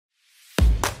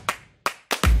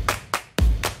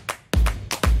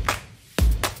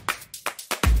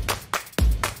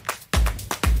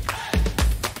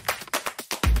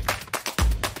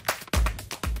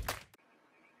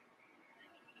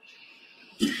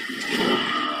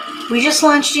We just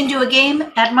launched into a game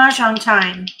at Mahjong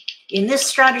time. In this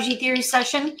strategy theory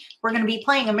session, we're going to be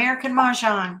playing American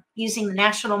Mahjong using the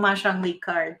National Mah Jongg League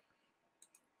card.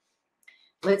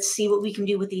 Let's see what we can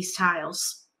do with these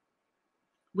tiles.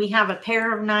 We have a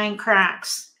pair of 9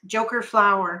 cracks, joker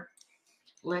flower.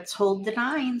 Let's hold the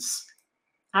 9s.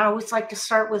 I always like to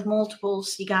start with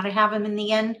multiples. You got to have them in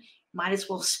the end. Might as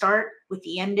well start with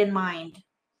the end in mind.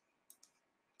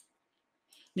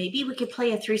 Maybe we could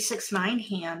play a 3-6-9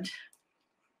 hand.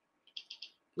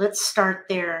 Let's start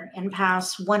there and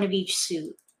pass one of each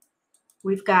suit.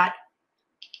 We've got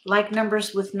like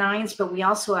numbers with 9s, but we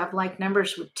also have like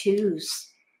numbers with 2s.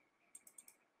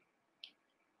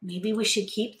 Maybe we should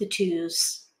keep the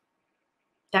 2s.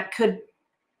 That could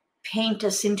paint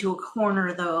us into a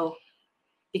corner though,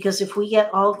 because if we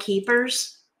get all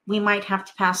keepers, we might have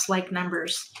to pass like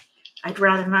numbers. I'd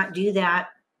rather not do that.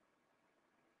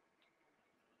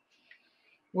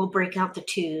 We'll break out the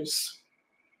 2s.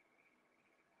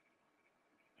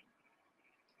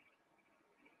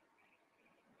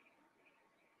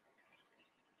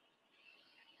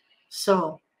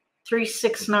 So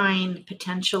 3-6-9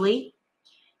 potentially.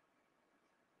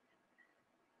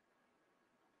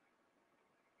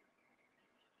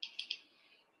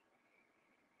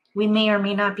 We may or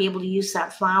may not be able to use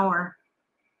that flower.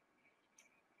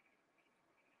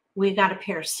 We've got a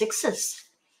pair of 6s.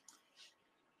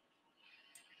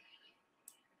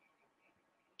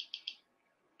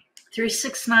 Three,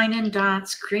 6, 9 in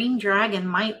dots. Green dragon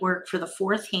might work for the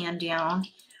 4th hand down.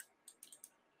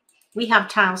 We have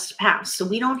tiles to pass, so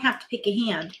we don't have to pick a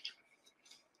hand.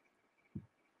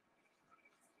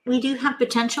 We do have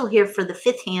potential here for the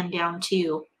 5th hand down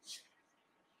too.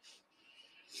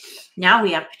 Now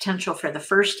we have potential for the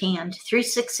 1st hand.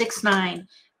 3-6-6-9.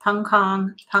 Pung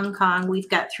Kong, Pung Kong. We've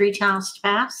got 3 tiles to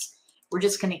pass. We're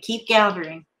just going to keep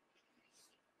gathering.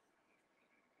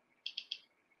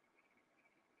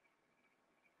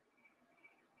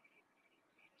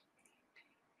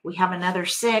 We have another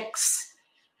 6.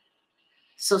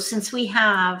 So since we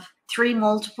have 3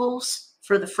 multiples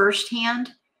for the 1st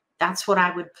hand, that's what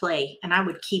I would play, and I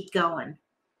would keep going.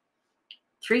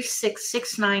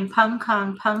 3-6-6-9, Pung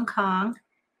Kong, Pung Kong,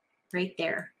 right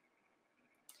there.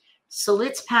 So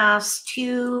let's pass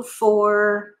 2,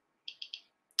 4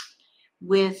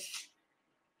 with,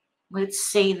 let's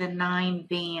say the 9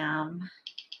 bam.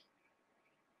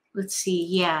 Let's see,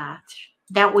 yeah.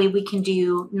 That way we can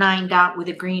do 9 dot with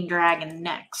a green dragon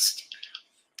next.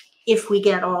 If we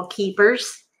get all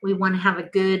keepers, we want to have a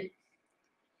good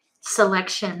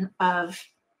selection of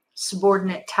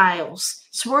subordinate tiles.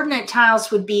 Subordinate tiles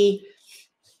would be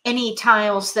any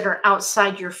tiles that are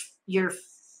outside your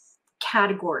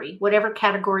category, whatever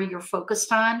category you're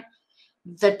focused on.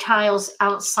 The tiles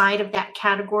outside of that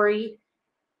category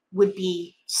would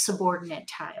be subordinate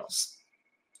tiles.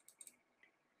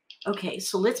 Okay,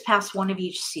 so let's pass one of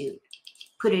each suit.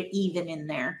 Put it even in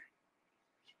there.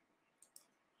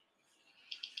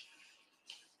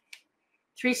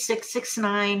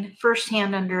 3-6-6-9, 1st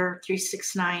hand under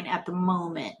 3-6-9 at the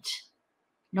moment.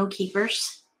 No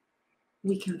keepers.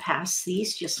 We can pass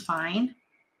these just fine.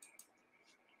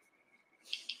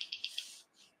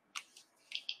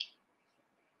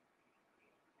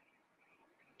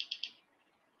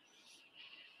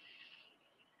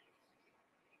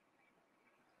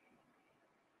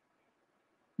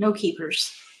 No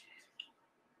keepers.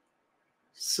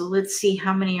 So let's see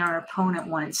how many our opponent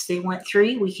wants. They want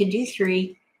 3. We can do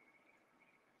 3.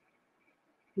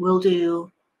 We'll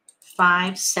do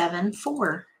 5, 7,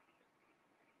 4.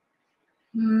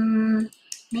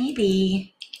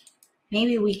 Maybe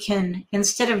we can,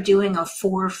 instead of doing a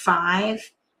 4,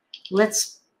 5,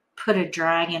 let's put a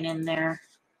dragon in there.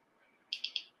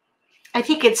 I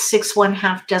think it's 6, 1,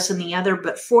 half dozen the other,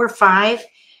 but 4, 5,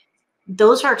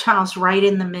 those are tiles right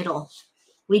in the middle.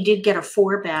 We did get a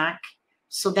 4 back.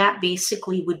 So that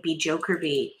basically would be joker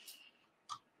bait.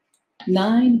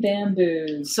 9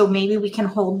 bamboos. So maybe we can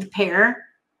hold the pair.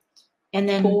 And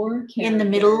then in the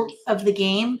middle of the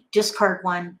game, discard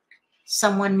 1.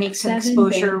 Someone makes an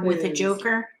exposure with a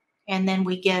joker. And then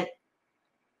we get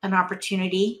an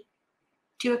opportunity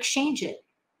to exchange it.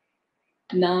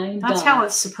 9 dots. That's how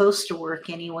it's supposed to work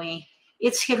anyway.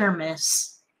 It's hit or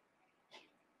miss.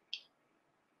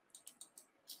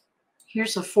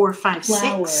 Here's a 4, 5,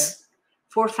 6.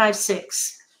 4, 5,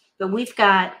 6. But we've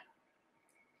got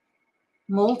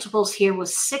multiples here with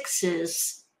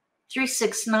 6s. 3,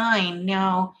 6, 9.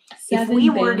 Now, if we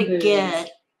were to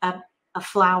get a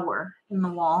flower in the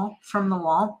wall, from the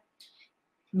wall,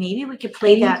 maybe we could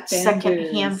play that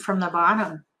second hand from the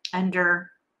bottom under,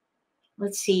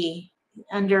 let's see,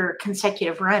 under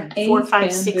consecutive run. 4,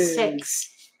 5, 6, 6.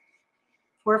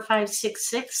 4, 5, 6,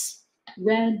 6.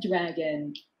 Red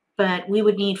dragon. But we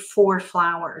would need 4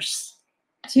 flowers.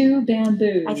 2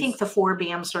 bamboos. I think the 4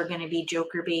 bams are going to be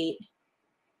joker bait.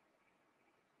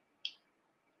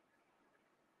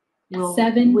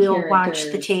 7 we'll characters. watch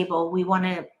the table. We want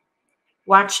to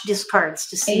watch discards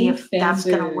to see 8 if that's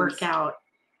going to bamboos. work out.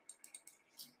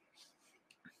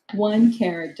 1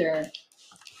 character.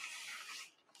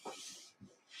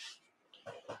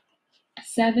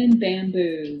 7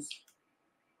 bamboos.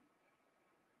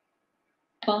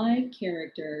 5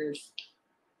 characters.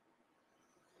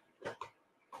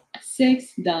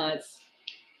 6 dots.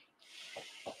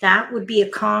 That would be a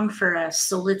Kong for us,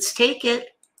 so let's take it.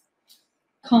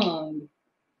 Kong.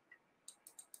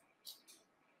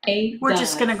 8 We're dots.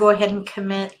 just going to go ahead and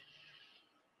commit.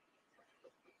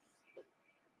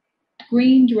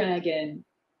 Green dragon.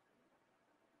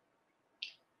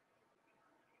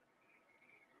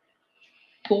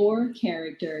 4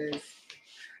 characters.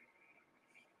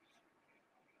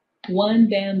 1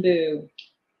 bamboo.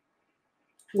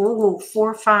 Whoa,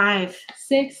 4, 5.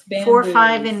 6 bamboos. 4,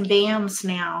 5 and bams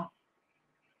now.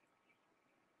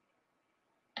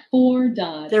 4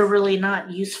 dots. They're really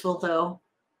not useful though,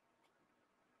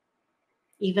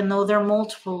 even though they're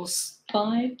multiples.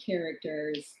 5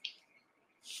 characters.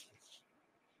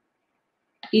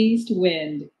 East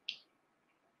wind.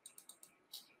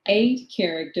 8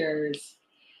 characters.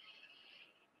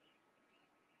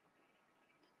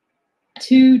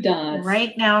 2 dots.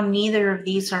 Right now, neither of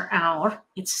these are out.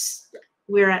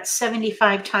 We're at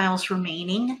 75 tiles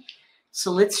remaining.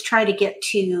 So let's try to get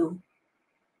to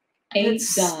 8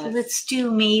 dots. Let's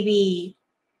do maybe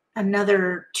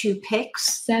another 2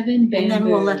 picks. 7 bamboos. And then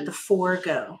we'll let the 4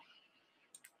 go.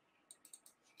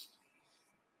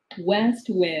 West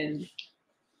wind.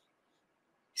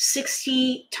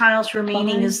 60 tiles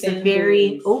remaining 5 is the bamboos.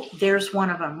 very, oh, there's one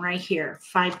of them right here.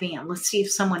 5 bam. Let's see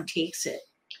if someone takes it.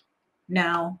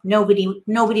 No,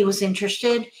 nobody was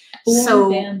interested. 4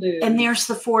 bamboos. And there's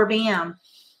the 4 bam.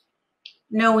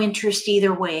 No interest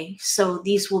either way. So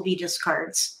these will be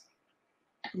discards.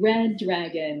 Red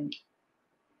dragon.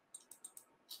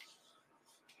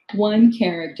 1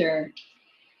 character.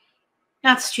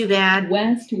 That's too bad.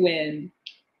 West wind.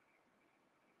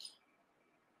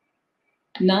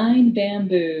 9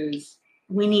 bamboos.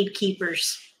 We need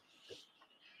keepers.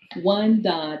 1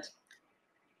 dot.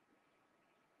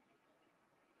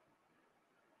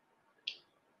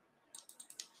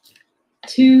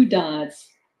 2 dots.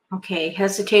 Okay,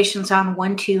 hesitations on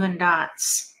 1, 2, and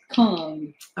dots.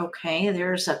 Kong. Okay,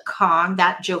 there's a Kong.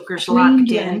 That joker's Green locked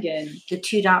dragon. in. The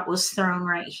 2 dot was thrown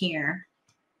right here.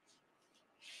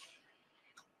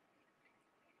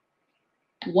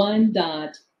 1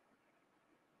 dot.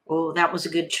 Oh, that was a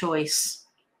good choice.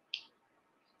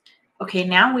 Okay,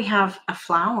 now we have a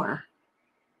flower.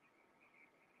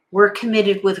 We're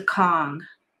committed with a Kong.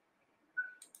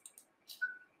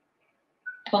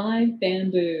 5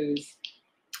 bamboos.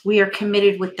 We are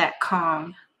committed with that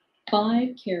Kong. 5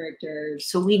 characters.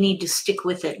 So we need to stick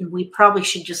with it, and we probably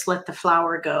should just let the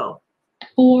flower go.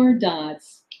 4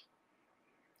 dots.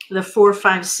 The 4,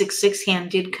 5, 6, 6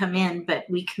 hand did come in, but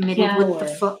we committed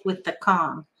with the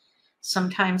Kong.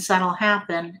 Sometimes that'll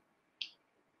happen.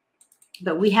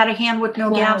 But we had a hand with no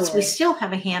gaps. We still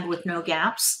have a hand with no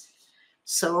gaps.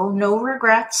 So no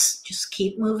regrets. Just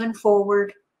keep moving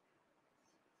forward.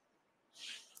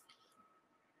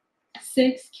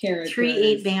 6 characters. 3,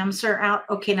 8 bams are out.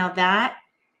 Okay, now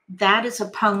that is a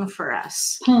pung for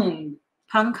us. Pung.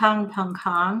 Pung, Kong, pung,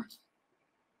 Kong.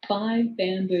 5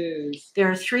 bamboos. There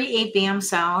are 3, 8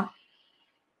 bams out.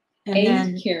 And 8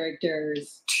 then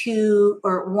characters. 2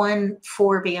 or 1,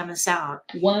 4 bam is out.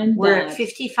 1 We're dot. at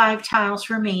 55 tiles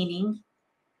remaining.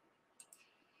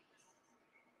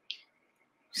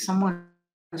 Someone's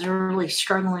really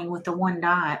struggling with the 1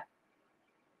 dot.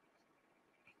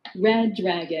 Red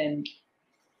dragon.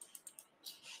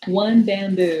 1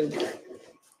 bamboo.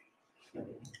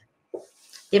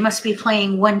 They must be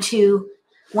playing 1, 2,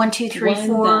 1, 2, 3, 1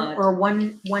 4, dot. or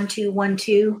 1, 1, 2, 1,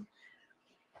 2.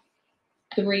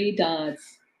 3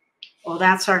 dots. Oh,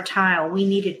 that's our tile. We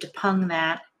needed to pung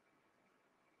that.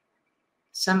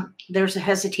 There's a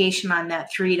hesitation on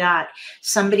that 3 dot.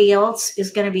 Somebody else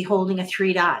is going to be holding a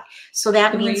 3 dot. So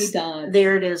that 3 means dots.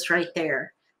 there it is right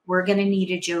there. We're going to need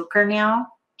a joker now.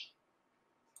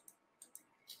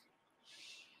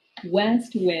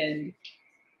 West wind.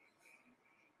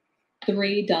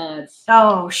 3 dots.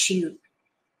 Oh, shoot.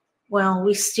 Well,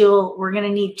 we're going to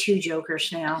need 2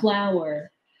 jokers now.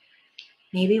 Flower.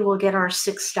 Maybe we'll get our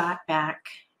 6 dot back.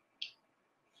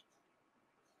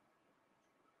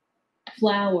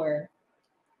 Flower.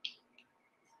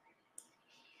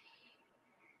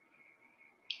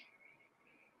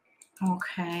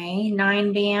 Okay,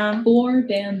 9 bam. 4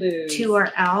 bamboos. 2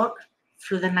 are out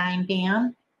for the 9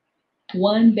 bam.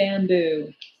 1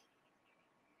 bamboo.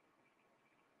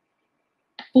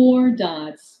 4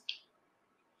 dots.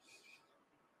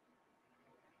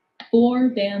 4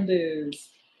 bamboos.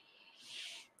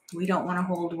 We don't want to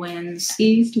hold winds.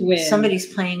 East wind.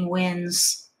 Somebody's playing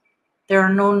winds. There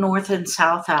are no north and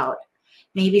south out.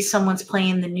 Maybe someone's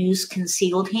playing the news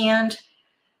concealed hand.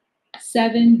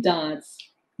 7 dots.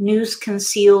 News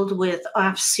concealed with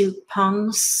offsuit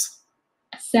pungs.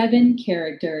 7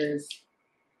 characters.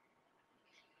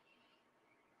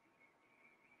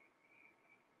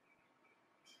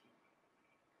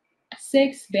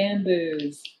 6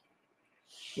 bamboos.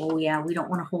 Oh yeah, we don't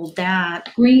want to hold that.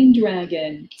 Green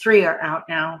dragon. 3 are out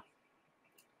now.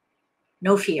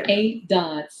 No fear. 8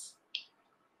 dots.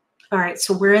 All right,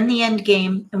 so we're in the end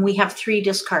game and we have 3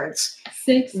 discards.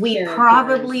 6 We characters.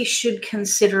 probably should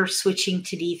consider switching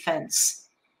to defense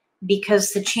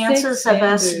because the chances of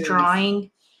us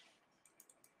drawing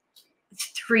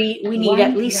 3, we need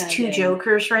at least 2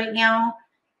 jokers right now.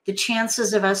 The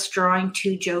chances of us drawing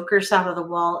 2 jokers out of the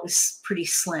wall is pretty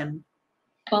slim.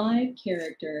 5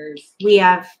 characters. We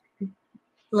have,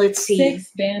 let's see.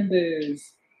 6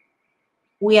 bamboos.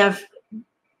 We have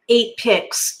 8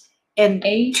 picks and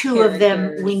 8 2 of them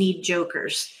characters. we need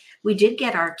jokers. We did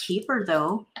get our keeper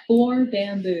though. 4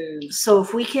 bamboos. So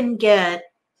if we can get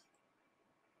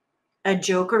a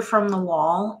joker from the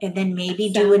wall and then maybe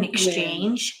do an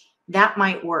exchange, that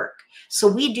might work. So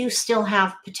we do still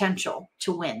have potential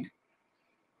to win.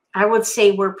 I would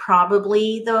say we're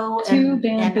probably though an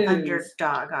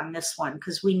underdog on this one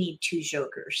because we need 2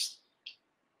 jokers.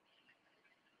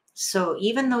 So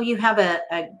even though you have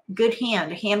a good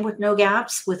hand, a hand with no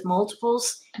gaps, with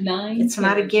multiples, 9 it's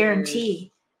not a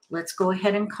guarantee. Let's go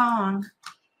ahead and Kong.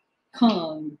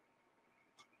 Kong.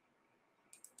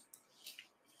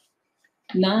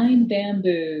 9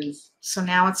 bamboos. So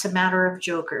now it's a matter of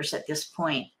jokers at this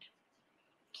point.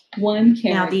 1 character.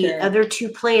 Now the other 2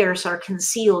 players are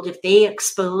concealed. If they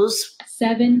expose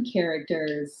 7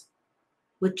 characters.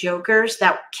 with jokers,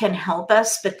 that can help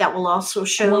us, but that will also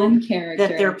show 1 character.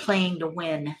 that they're playing to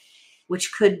win,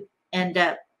 which could end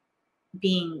up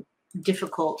being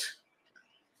difficult.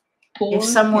 4 if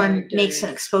someone characters. makes an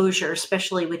exposure,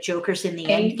 especially with jokers in the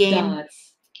 8 end game,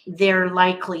 dots. they're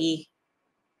likely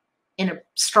in a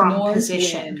strong North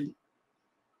position. wind.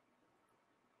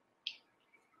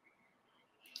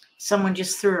 Someone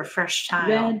just threw a fresh tile.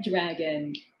 Red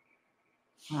dragon.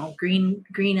 Oh, green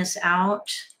is out.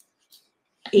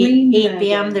 Green 8 dragon.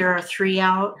 bam. There are 3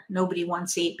 out. Nobody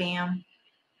wants 8 bam.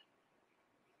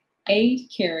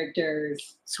 8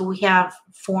 characters. So we have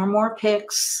 4 more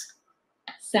picks.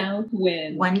 South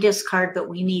wind. 1 discard, but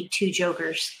we need 2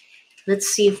 jokers. Let's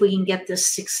see if we can get this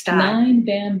 6 die. 9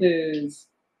 bamboos.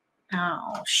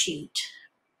 Oh, shoot.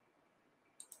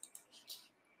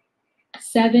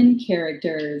 7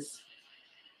 characters.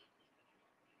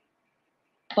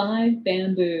 5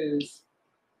 bamboos.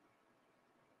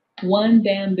 1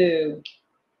 bamboo.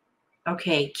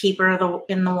 Okay, keeper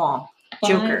in the wall. 5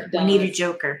 Joker. dots. We need a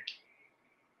joker.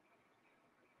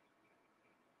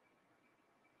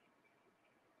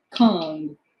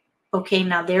 Kong. Okay,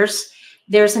 now there's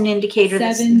an indicator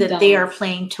Seven that they are dots.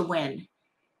 playing to win.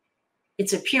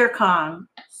 It's a pure Kong,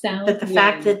 South but the wind.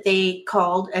 fact that they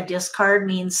called a discard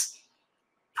means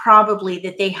probably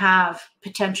that they have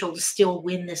potential to still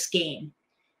win this game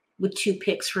with 2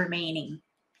 picks remaining.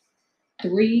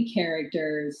 3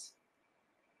 characters.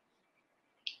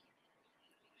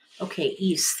 Okay,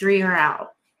 East, 3 are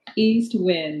out. East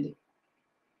wind.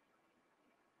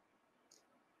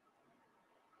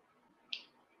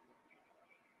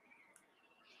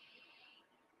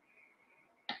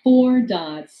 Four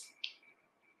dots.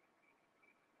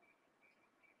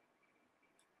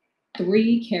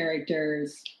 3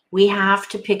 characters. We have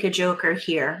to pick a joker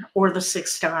here or the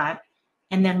 6 dot,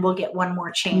 and then we'll get 1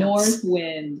 more chance. North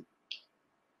wind.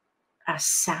 A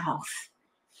south.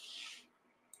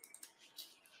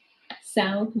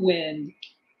 South wind.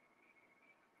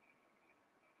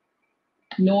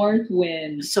 North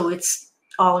wind. So it's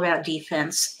all about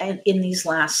defense. And in these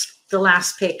the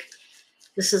last pick,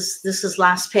 this is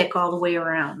last pick all the way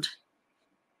around.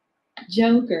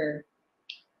 Joker.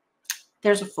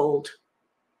 There's a fold.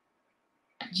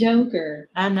 Joker.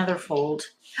 Another fold.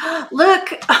 Look,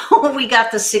 oh, we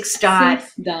got the 6 dot.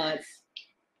 6 dots.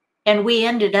 And we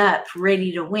ended up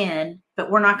ready to win, but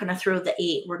we're not going to throw the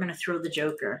 8. We're going to throw the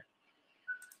joker.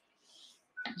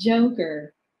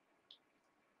 Joker.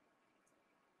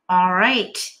 All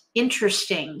right.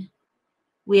 Interesting.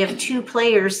 We have 2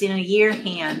 players in a year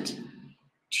hand.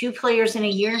 2 players in a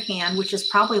year hand, which is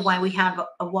probably why we have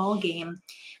a wall game.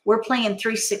 We're playing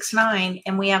 3, 6, 9,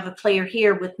 and we have a player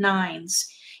here with 9s.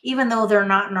 Even though they're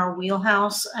not in our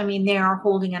wheelhouse, I mean, they are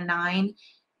holding a 9.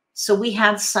 So we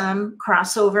had some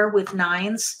crossover with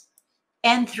 9s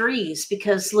and 3s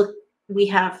because look, we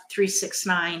have 3, 6,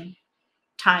 9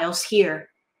 tiles here.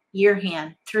 Year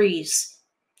hand, 3s.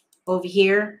 Over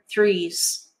here,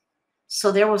 3s.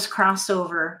 So there was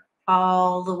crossover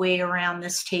all the way around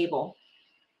this table,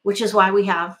 which is why we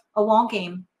have a wall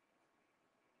game.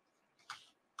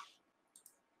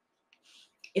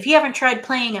 If you haven't tried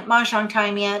playing at Mahjong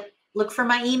time yet, look for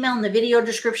my email in the video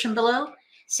description below.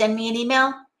 Send me an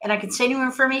email and I can send you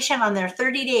information on their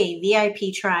 30-day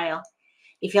VIP trial.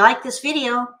 If you like this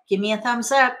video, give me a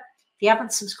thumbs up. If you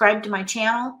haven't subscribed to my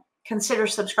channel, consider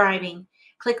subscribing.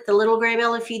 Click the little gray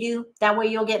bell if you do. That way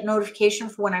you'll get notification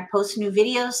for when I post new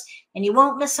videos and you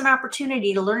won't miss an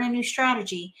opportunity to learn a new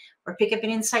strategy or pick up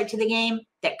an insight to the game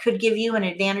that could give you an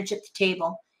advantage at the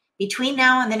table. Between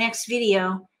now and the next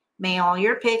video, may all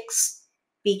your picks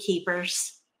be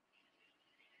keepers.